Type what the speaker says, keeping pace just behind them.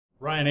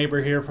Ryan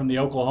Aber here from the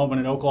Oklahoman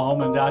and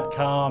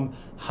Oklahoman.com.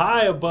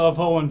 High above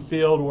Owen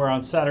Field, where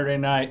on Saturday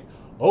night,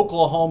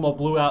 Oklahoma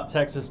blew out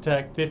Texas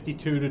Tech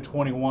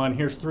 52-21.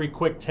 Here's three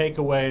quick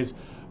takeaways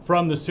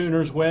from the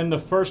Sooners win. The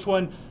first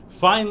one,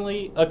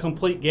 finally a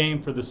complete game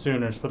for the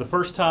Sooners. For the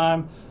first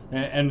time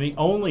and the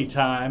only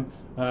time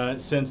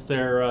since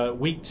their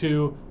Week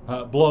 2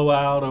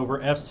 blowout over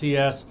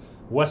FCS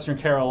Western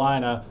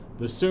Carolina,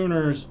 the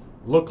Sooners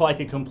look like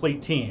a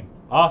complete team.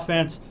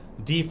 Offense,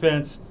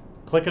 defense,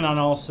 clicking on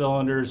all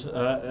cylinders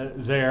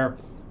there,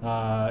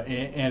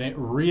 and it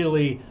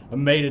really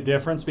made a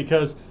difference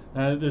because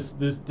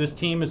this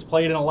team has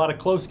played in a lot of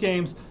close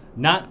games.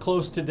 Not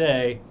close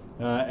today,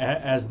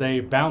 as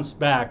they bounced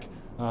back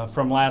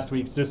from last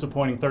week's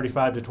disappointing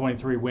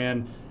 35-23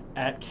 win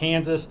at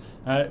Kansas.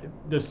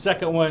 The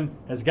second one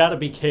has got to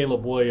be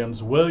Caleb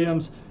Williams.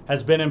 Williams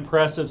has been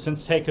impressive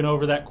since taking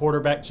over that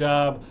quarterback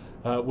job.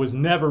 Was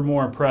never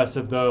more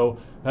impressive though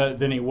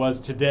than he was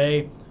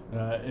today.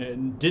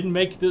 And didn't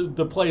make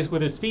the plays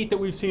with his feet that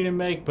we've seen him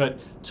make, but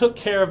took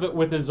care of it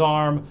with his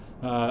arm.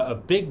 A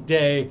big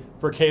day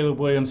for Caleb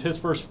Williams. His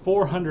first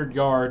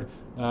 400-yard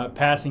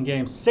passing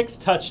game, 6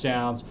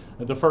 touchdowns,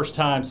 the first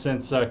time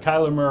since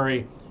Kyler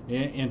Murray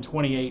in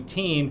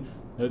 2018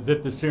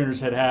 that the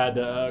Sooners had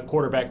a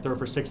quarterback throw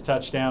for 6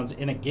 touchdowns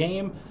in a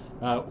game.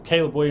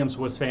 Caleb Williams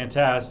was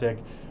fantastic.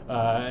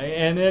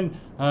 And then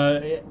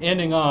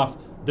ending off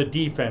the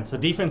defense. The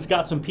defense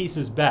got some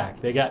pieces back.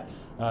 They got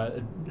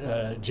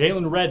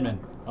Jalen Redmond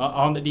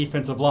on the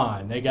defensive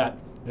line. They got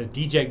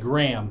DJ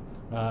Graham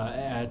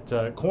at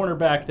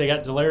cornerback. They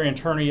got Delarian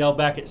Turner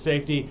back at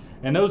safety,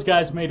 and those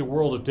guys made a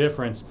world of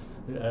difference.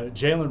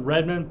 Jalen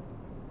Redmond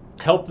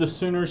helped the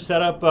Sooners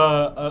set up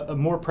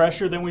more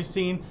pressure than we've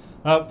seen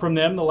from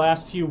them the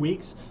last few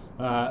weeks.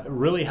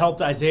 Really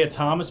helped Isaiah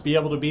Thomas be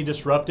able to be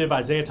disruptive.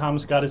 Isaiah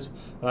Thomas got his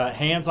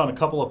hands on a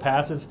couple of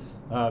passes,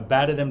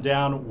 batted them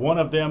down. One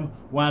of them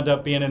wound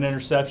up being an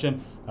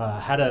interception.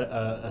 Had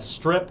a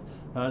strip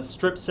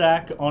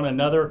sack on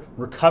another,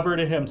 recovered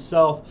it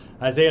himself.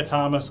 Isaiah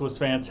Thomas was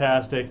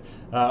fantastic.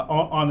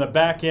 On the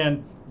back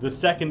end, the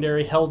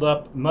secondary held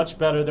up much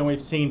better than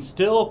we've seen.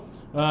 Still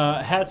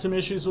had some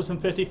issues with some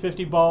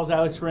 50-50 balls.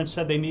 Alex Grinch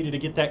said they needed to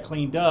get that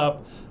cleaned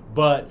up,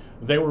 but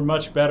they were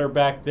much better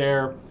back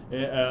there.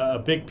 A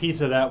big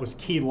piece of that was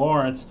Key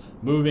Lawrence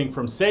moving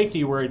from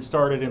safety, where he'd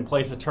started in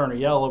place of Turner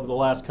over the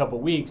last couple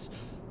weeks,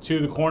 to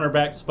the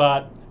cornerback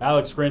spot.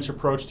 Alex Grinch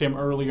approached him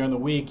earlier in the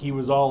week. He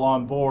was all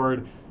on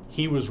board.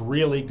 He was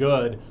really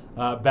good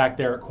back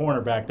there at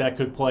cornerback. That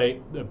could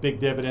play big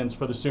dividends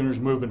for the Sooners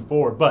moving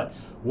forward. But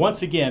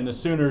once again, the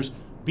Sooners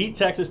beat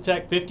Texas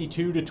Tech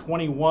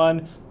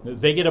 52-21.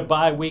 They get a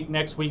bye week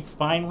next week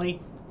finally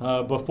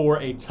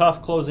before a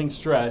tough closing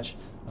stretch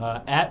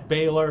at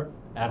Baylor,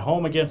 at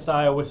home against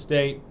Iowa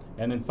State,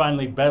 and then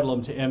finally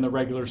Bedlam to end the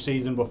regular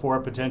season before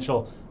a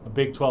potential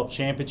Big 12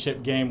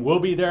 championship game. We'll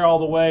be there all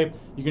the way.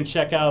 You can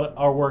check out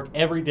our work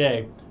every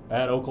day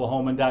at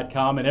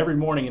Oklahoman.com and every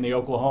morning in the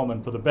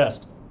Oklahoman for the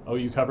best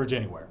OU coverage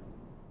anywhere.